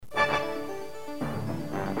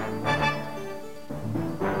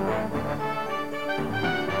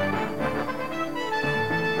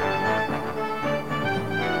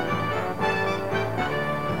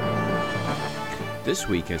this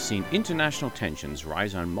week has seen international tensions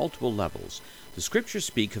rise on multiple levels. The scriptures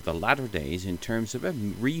speak of the latter days in terms of a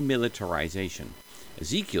remilitarization.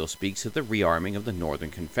 Ezekiel speaks of the rearming of the Northern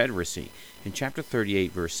Confederacy. In chapter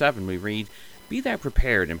 38, verse 7, we read, "Be thou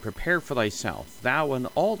prepared, and prepare for thyself, thou and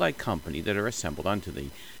all thy company that are assembled unto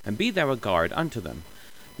thee, and be thou a guard unto them."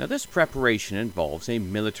 Now this preparation involves a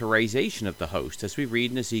militarization of the host, as we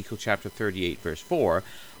read in Ezekiel chapter 38, verse 4,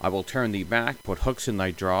 "I will turn thee back, put hooks in thy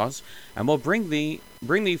jaws, and will bring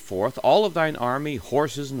thee forth all of thine army,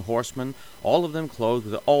 horses and horsemen, all of them clothed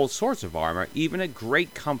with all sorts of armor, even a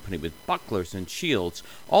great company with bucklers and shields,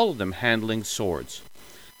 all of them handling swords."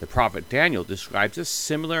 The prophet Daniel describes a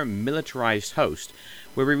similar militarized host,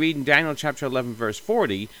 where we read in Daniel chapter 11, verse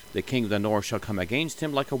 40, "The king of the north shall come against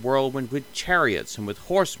him like a whirlwind, with chariots and with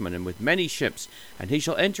horsemen and with many ships, and he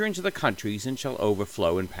shall enter into the countries and shall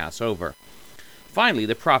overflow and pass over." Finally,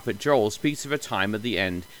 the prophet Joel speaks of a time of the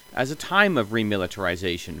end as a time of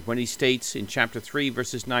remilitarization, when he states in chapter 3,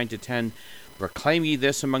 verses 9 to 10, "Proclaim ye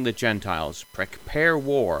this among the Gentiles, prepare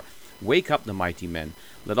war, wake up the mighty men,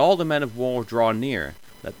 let all the men of war draw near,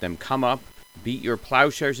 let them come up, beat your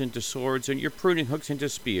plowshares into swords and your pruning hooks into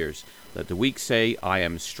spears, let the weak say, I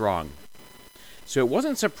am strong." So it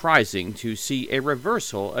wasn't surprising to see a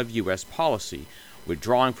reversal of U.S. policy,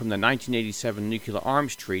 withdrawing from the 1987 nuclear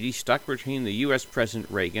arms treaty stuck between the U.S.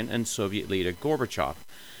 President Reagan and Soviet leader Gorbachev.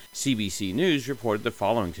 CBC News reported the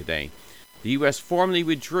following today. The U.S. formally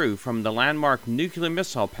withdrew from the landmark nuclear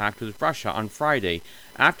missile pact with Russia on Friday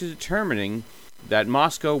after determining that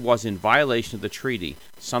Moscow was in violation of the treaty,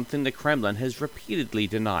 something the Kremlin has repeatedly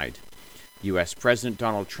denied. U.S. President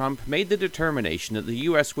Donald Trump made the determination that the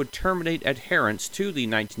U.S. would terminate adherence to the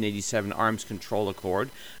 1987 Arms Control Accord,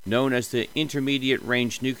 known as the Intermediate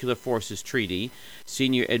Range Nuclear Forces Treaty,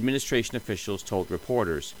 senior administration officials told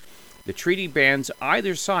reporters. The treaty bans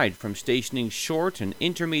either side from stationing short and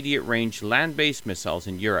intermediate range land-based missiles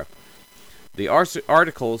in Europe. The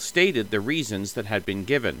article stated the reasons that had been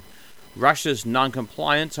given. Russia's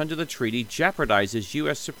noncompliance under the treaty jeopardizes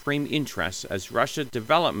U.S. supreme interests as Russia's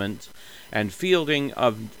development and fielding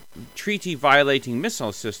of treaty-violating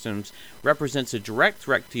missile systems represents a direct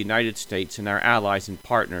threat to the United States and our allies and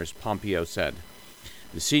partners, Pompeo said.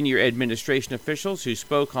 The senior administration officials who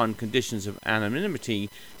spoke on conditions of anonymity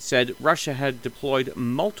said Russia had deployed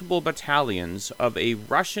multiple battalions of a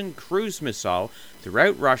Russian cruise missile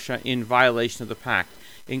throughout Russia in violation of the pact,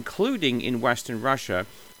 including in Western Russia,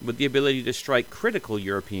 with the ability to strike critical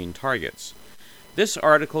European targets. This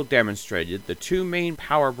article demonstrated the two main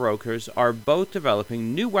power brokers are both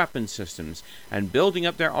developing new weapon systems and building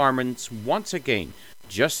up their armaments once again,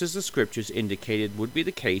 just as the scriptures indicated would be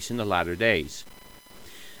the case in the latter days.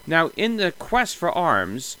 Now, in the quest for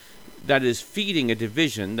arms, that is feeding a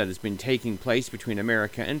division that has been taking place between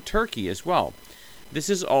America and Turkey as well. This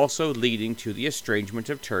is also leading to the estrangement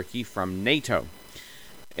of Turkey from NATO.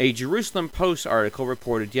 A Jerusalem Post article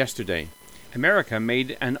reported yesterday, America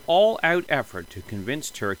made an all-out effort to convince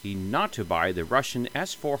Turkey not to buy the Russian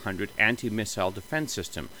S-400 anti-missile defense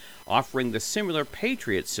system, offering the similar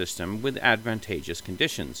Patriot system with advantageous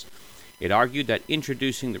conditions. It argued that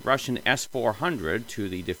introducing the Russian S-400 to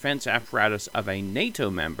the defense apparatus of a NATO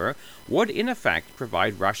member would in effect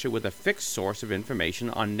provide Russia with a fixed source of information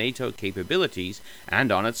on NATO capabilities and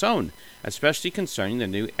on its own, especially concerning the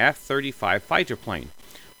new F-35 fighter plane.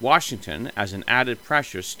 Washington, as an added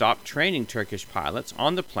pressure, stopped training Turkish pilots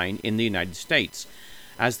on the plane in the United States.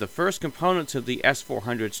 As the first components of the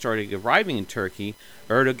S-400 started arriving in Turkey,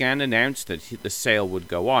 Erdogan announced that the sale would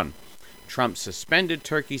go on. Trump suspended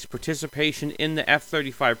Turkey's participation in the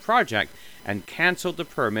F-35 project and canceled the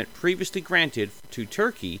permit previously granted to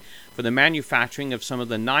Turkey for the manufacturing of some of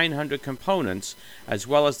the 900 components, as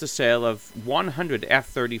well as the sale of 100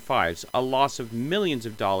 F-35s, a loss of millions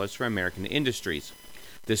of dollars for American industries.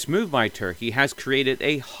 This move by Turkey has created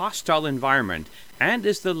a hostile environment and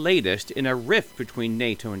is the latest in a rift between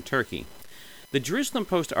NATO and Turkey. The Jerusalem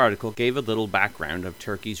Post article gave a little background of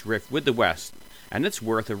Turkey's rift with the West, and it's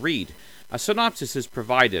worth a read. A synopsis is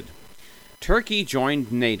provided. Turkey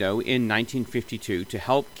joined NATO in 1952 to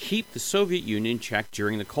help keep the Soviet Union in check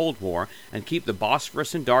during the Cold War and keep the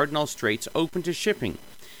Bosphorus and Dardanelles Straits open to shipping.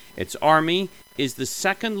 Its army is the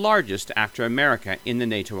second largest after America in the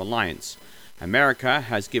NATO alliance. America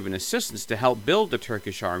has given assistance to help build the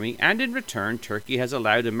Turkish army, and in return, Turkey has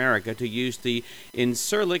allowed America to use the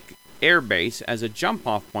Incirlik air base as a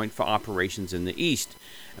jump-off point for operations in the east.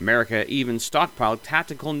 America even stockpiled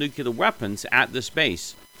tactical nuclear weapons at this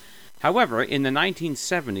base. However, in the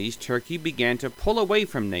 1970s, Turkey began to pull away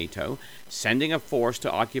from NATO, sending a force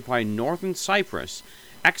to occupy northern Cyprus,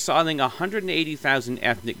 exiling 180,000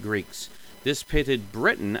 ethnic Greeks. This pitted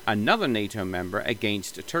Britain, another NATO member,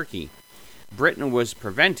 against Turkey. Britain was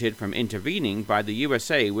prevented from intervening by the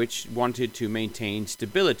USA, which wanted to maintain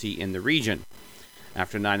stability in the region.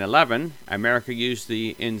 After 9/11, America used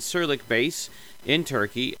the Incirlik base in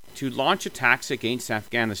Turkey to launch attacks against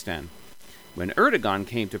Afghanistan. When Erdogan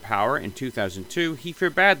came to power in 2002, he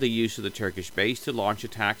forbade the use of the Turkish base to launch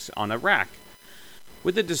attacks on Iraq.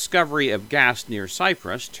 With the discovery of gas near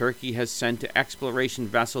Cyprus, Turkey has sent exploration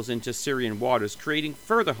vessels into Syrian waters, creating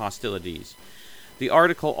further hostilities. The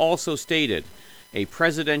article also stated, a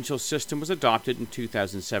presidential system was adopted in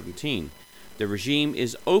 2017. The regime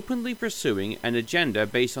is openly pursuing an agenda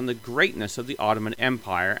based on the greatness of the Ottoman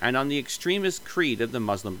Empire and on the extremist creed of the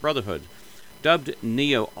Muslim Brotherhood. Dubbed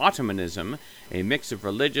Neo-Ottomanism, a mix of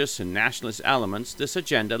religious and nationalist elements, this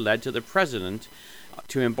agenda led to the president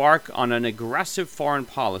to embark on an aggressive foreign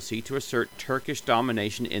policy to assert Turkish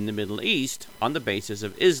domination in the Middle East on the basis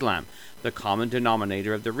of Islam, the common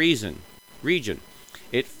denominator of the region.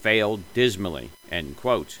 It failed dismally, end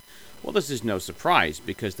quote. Well, this is no surprise,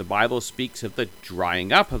 because the Bible speaks of the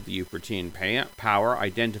drying up of the Euphratean power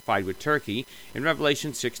identified with Turkey in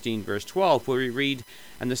Revelation 16, verse 12, where we read,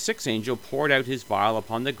 "And the sixth angel poured out his vial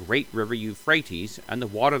upon the great river Euphrates, and the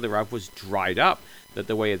water thereof was dried up, that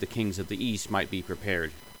the way of the kings of the east might be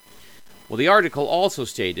prepared." Well, the article also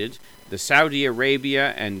stated, the Saudi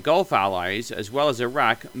Arabia and Gulf allies, as well as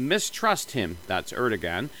Iraq, mistrust him, that's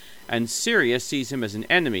Erdogan, and Syria sees him as an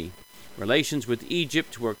enemy. Relations with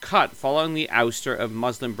Egypt were cut following the ouster of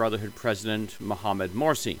Muslim Brotherhood President Mohamed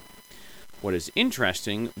Morsi. What is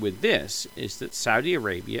interesting with this is that Saudi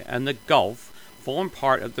Arabia and the Gulf form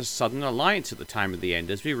part of the Southern Alliance at the time of the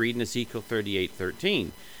end, as we read in Ezekiel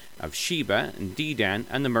 38:13, of Sheba and Dedan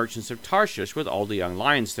and the merchants of Tarshish with all the young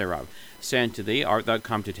lions thereof, saying to thee, Art thou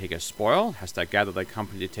come to take a spoil? Hast thou gathered thy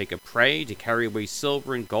company to take a prey, to carry away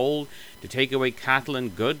silver and gold, to take away cattle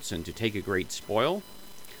and goods, and to take a great spoil?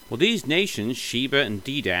 Well, these nations, Sheba and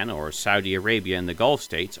Dedan, or Saudi Arabia and the Gulf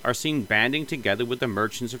states, are seen banding together with the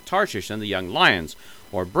merchants of Tarshish and the young lions,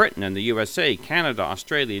 or Britain and the USA, Canada,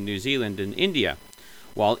 Australia, New Zealand, and India,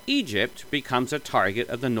 while Egypt becomes a target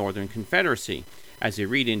of the Northern Confederacy. As we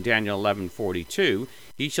read in Daniel 11:42,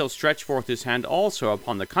 he shall stretch forth his hand also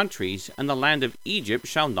upon the countries, and the land of Egypt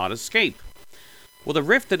shall not escape. Well, the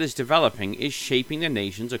rift that is developing is shaping the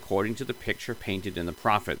nations according to the picture painted in the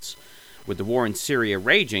prophets. With the war in Syria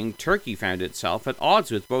raging, Turkey found itself at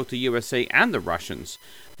odds with both the USA and the Russians.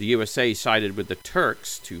 The USA sided with the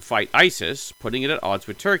Turks to fight ISIS, putting it at odds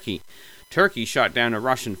with Turkey. Turkey shot down a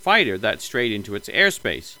Russian fighter that strayed into its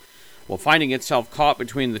airspace. While finding itself caught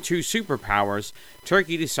between the two superpowers,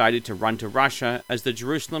 Turkey decided to run to Russia, as the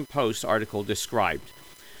Jerusalem Post article described.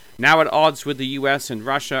 Now at odds with the US and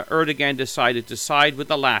Russia, Erdogan decided to side with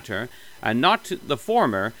the latter and not the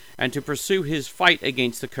former, and to pursue his fight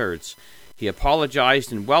against the Kurds. He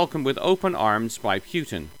apologized and welcomed with open arms by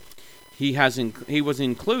Putin. He was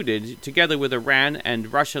included, together with Iran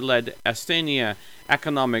and Russia-led Astana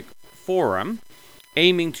Economic Forum,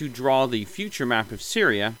 aiming to draw the future map of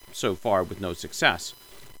Syria, so far with no success.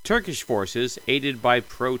 Turkish forces, aided by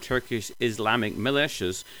pro-Turkish Islamic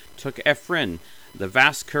militias, took Afrin, the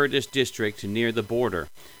vast Kurdish district near the border,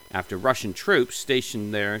 after Russian troops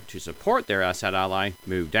stationed there to support their Assad ally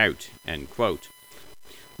moved out, end quote.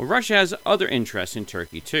 Well, Russia has other interests in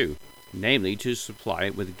Turkey too, namely to supply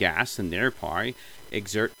it with gas and thereby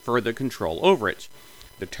exert further control over it.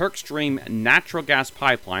 The Turkstream natural gas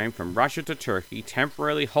pipeline from Russia to Turkey,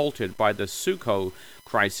 temporarily halted by the Suko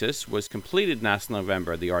crisis, was completed last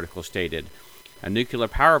November, the article stated. A nuclear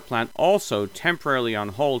power plant, also temporarily on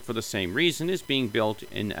hold for the same reason, is being built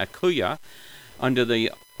in Akuya under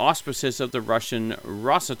the auspices of the Russian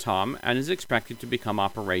Rosatom and is expected to become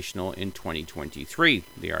operational in 2023,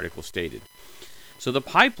 the article stated. So the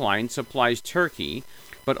pipeline supplies Turkey,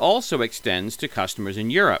 but also extends to customers in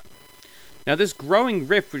Europe. Now, this growing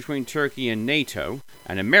rift between Turkey and NATO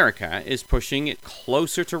and America is pushing it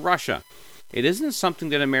closer to Russia. It isn't something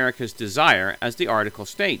that Americans desire, as the article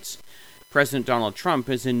states. President Donald Trump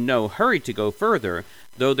is in no hurry to go further,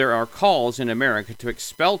 though there are calls in America to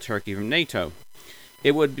expel Turkey from NATO.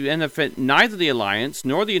 It would benefit neither the alliance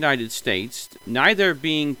nor the United States, neither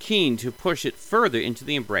being keen to push it further into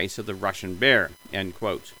the embrace of the Russian bear, end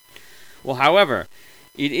quote. Well, however,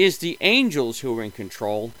 it is the angels who are in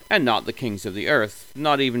control, and not the kings of the earth,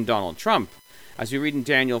 not even Donald Trump. As we read in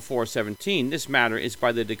Daniel 4:17, this matter is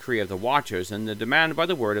by the decree of the watchers, and the demand by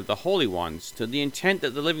the word of the holy ones, to the intent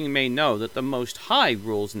that the living may know that the Most High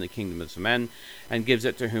rules in the kingdom of men, and gives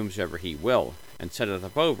it to whomsoever he will, and setteth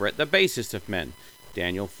up over it the basest of men.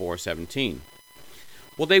 Daniel 4:17.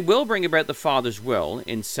 Well, they will bring about the Father's will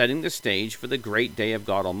in setting the stage for the great day of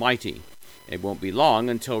God Almighty. It won't be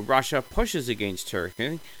long until Russia pushes against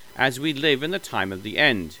Turkey, as we live in the time of the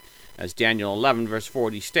end. As Daniel 11 verse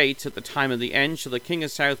 40 states, at the time of the end shall the king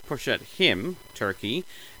of south push at him, Turkey,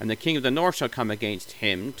 and the king of the north shall come against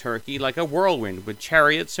him, Turkey, like a whirlwind, with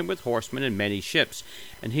chariots and with horsemen and many ships.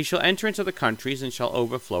 And he shall enter into the countries and shall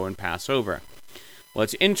overflow and pass over. Well,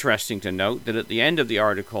 it's interesting to note that at the end of the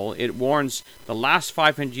article, it warns the last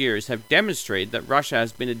 500 years have demonstrated that Russia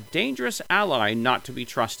has been a dangerous ally not to be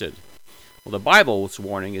trusted. Well, the Bible's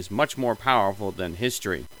warning is much more powerful than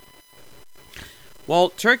history. Well,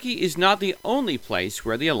 Turkey is not the only place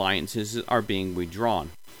where the alliances are being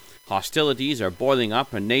withdrawn. Hostilities are boiling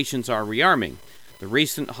up and nations are rearming. The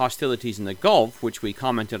recent hostilities in the Gulf, which we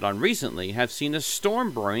commented on recently, have seen a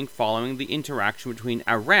storm brewing following the interaction between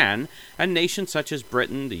Iran and nations such as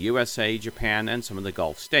Britain, the USA, Japan, and some of the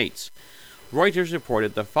Gulf states. Reuters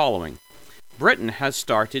reported the following. Britain has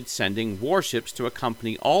started sending warships to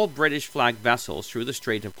accompany all British-flagged vessels through the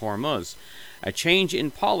Strait of Hormuz, a change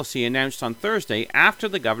in policy announced on Thursday after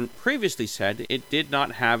the government previously said it did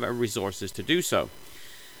not have resources to do so.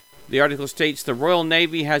 The article states the Royal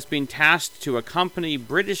Navy has been tasked to accompany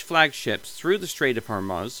British flagged ships through the Strait of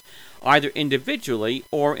Hormuz, either individually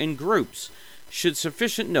or in groups, should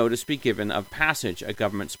sufficient notice be given of passage, a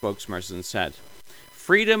government spokesperson said.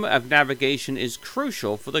 Freedom of navigation is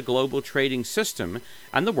crucial for the global trading system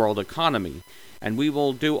and the world economy, and we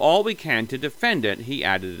will do all we can to defend it, he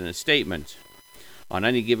added in a statement. On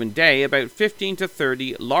any given day, about 15 to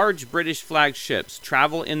 30 large British flagged ships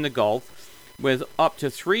travel in the Gulf, with up to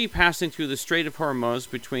 3 passing through the Strait of Hormuz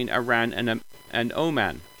between Iran and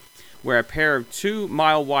Oman, where a pair of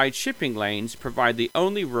 2-mile-wide shipping lanes provide the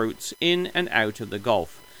only routes in and out of the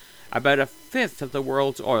Gulf. About a fifth of the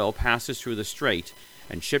world's oil passes through the strait,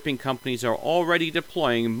 and shipping companies are already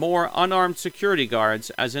deploying more unarmed security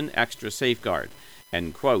guards as an extra safeguard.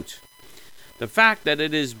 End quote. The fact that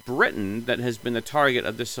it is Britain that has been the target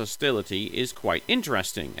of this hostility is quite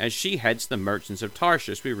interesting, as she heads the merchants of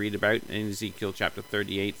Tarshish we read about in Ezekiel chapter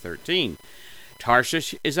 38:13.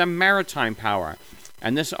 Tarshish is a maritime power,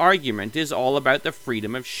 and this argument is all about the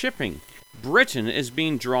freedom of shipping. Britain is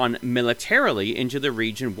being drawn militarily into the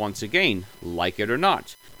region once again, like it or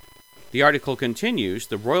not. The article continues,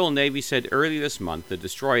 the Royal Navy said earlier this month the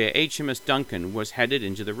destroyer HMS Duncan was headed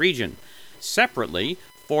into the region. Separately,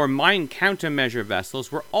 4 mine countermeasure vessels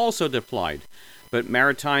were also deployed, but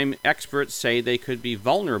maritime experts say they could be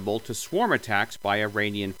vulnerable to swarm attacks by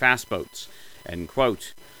Iranian fast boats. End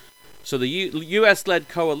quote. So the U.S.-led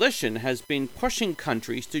coalition has been pushing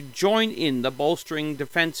countries to join in the bolstering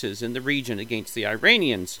defenses in the region against the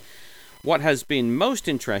Iranians. What has been most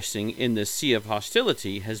interesting in this sea of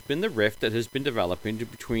hostility has been the rift that has been developing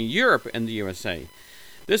between Europe and the USA.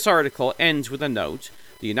 This article ends with a note.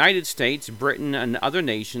 The United States, Britain, and other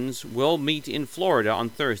nations will meet in Florida on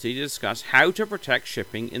Thursday to discuss how to protect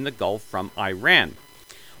shipping in the Gulf from Iran.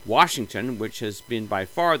 Washington, which has been by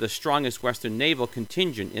far the strongest Western naval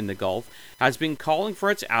contingent in the Gulf, has been calling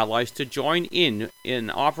for its allies to join in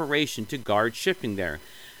an operation to guard shipping there.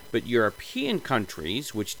 But European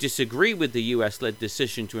countries, which disagree with the U.S.-led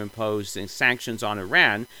decision to impose sanctions on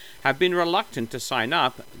Iran, have been reluctant to sign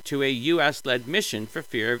up to a U.S.-led mission for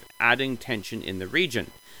fear of adding tension in the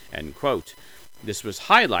region. End quote. This was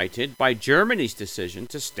highlighted by Germany's decision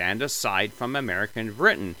to stand aside from America and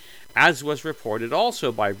Britain, as was reported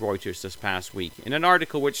also by Reuters this past week, in an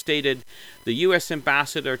article which stated the U.S.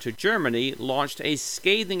 ambassador to Germany launched a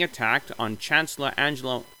scathing attack on Chancellor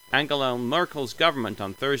Angela Merkel's government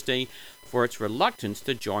on Thursday for its reluctance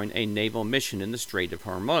to join a naval mission in the Strait of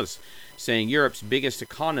Hormuz, saying Europe's biggest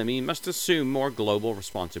economy must assume more global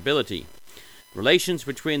responsibility. Relations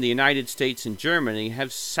between the United States and Germany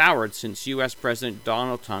have soured since U.S. President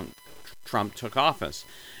Donald Trump took office,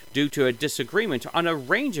 due to a disagreement on a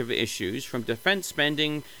range of issues from defense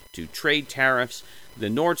spending to trade tariffs, the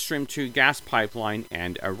Nord Stream 2 gas pipeline,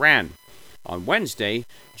 and Iran. On Wednesday,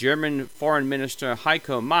 German Foreign Minister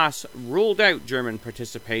Heiko Maas ruled out German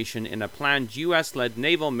participation in a planned U.S.-led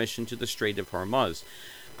naval mission to the Strait of Hormuz,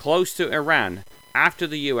 close to Iran, after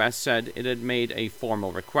the U.S. said it had made a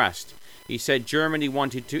formal request. He said Germany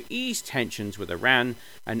wanted to ease tensions with Iran,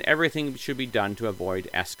 and everything should be done to avoid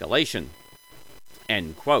escalation.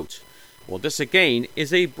 End quote. Well, this again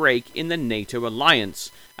is a break in the NATO alliance,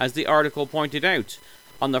 as the article pointed out.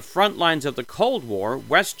 On the front lines of the Cold War,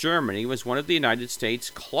 West Germany was one of the United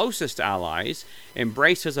States' closest allies,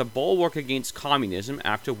 embraced as a bulwark against communism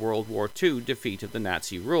after World War II defeat of the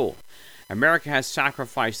Nazi rule. America has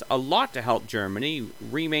sacrificed a lot to help Germany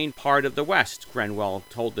remain part of the West, Grenwell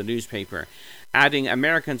told the newspaper. adding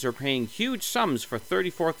Americans are paying huge sums for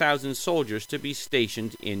 34,000 soldiers to be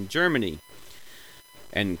stationed in Germany.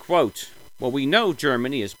 End quote. Well, we know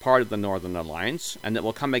Germany is part of the Northern Alliance, and that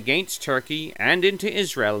will come against Turkey and into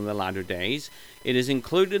Israel in the latter days. It is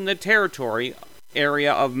included in the territory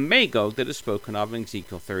area of Magog that is spoken of in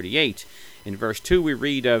Ezekiel 38. In verse 2 we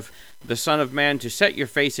read of the Son of Man to set your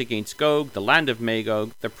face against Gog, the land of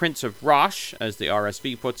Magog, the prince of Rosh, as the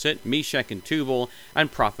RSV puts it, Meshech and Tubal,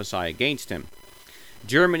 and prophesy against him.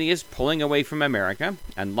 Germany is pulling away from America,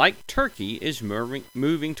 and like Turkey is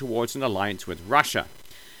moving towards an alliance with Russia.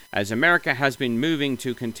 As America has been moving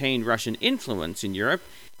to contain Russian influence in Europe,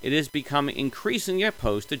 it has become increasingly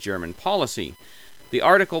opposed to German policy. The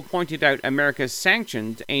article pointed out America's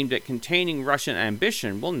sanctions aimed at containing Russian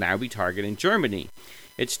ambition will now be targeting Germany.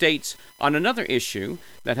 It states, on another issue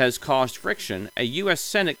that has caused friction, a U.S.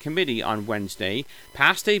 Senate committee on Wednesday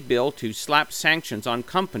passed a bill to slap sanctions on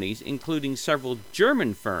companies, including several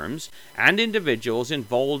German firms and individuals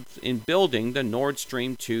involved in building the Nord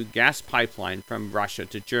Stream 2 gas pipeline from Russia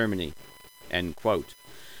to Germany. End quote.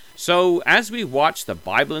 So, as we watch the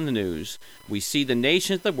Bible in the news, we see the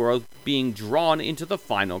nations of the world being drawn into the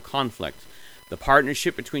final conflict. The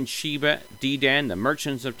partnership between Sheba, Dedan, the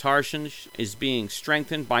merchants of Tarshish, is being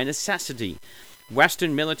strengthened by necessity.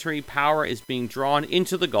 Western military power is being drawn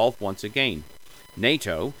into the Gulf once again.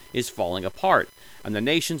 NATO is falling apart, and the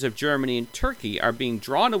nations of Germany and Turkey are being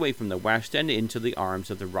drawn away from the West and into the arms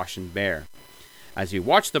of the Russian bear. As we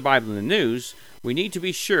watch the Bible in the news, we need to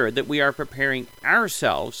be sure that we are preparing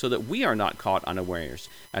ourselves so that we are not caught unawares.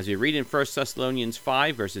 As we read in 1 Thessalonians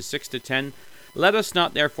 5, verses 6 to 10, let us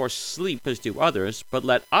not therefore sleep as do others, but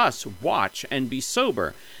let us watch and be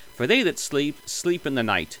sober. For they that sleep, sleep in the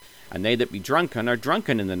night, and they that be drunken are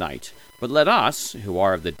drunken in the night. But let us, who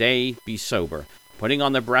are of the day, be sober, putting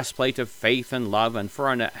on the breastplate of faith and love, and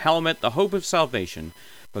for a helmet the hope of salvation.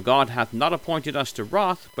 For God hath not appointed us to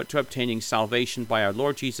wrath, but to obtaining salvation by our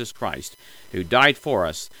Lord Jesus Christ, who died for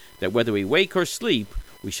us, that whether we wake or sleep,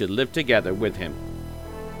 we should live together with him.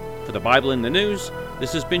 For the Bible in the News,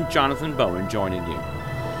 this has been Jonathan Bowen joining you.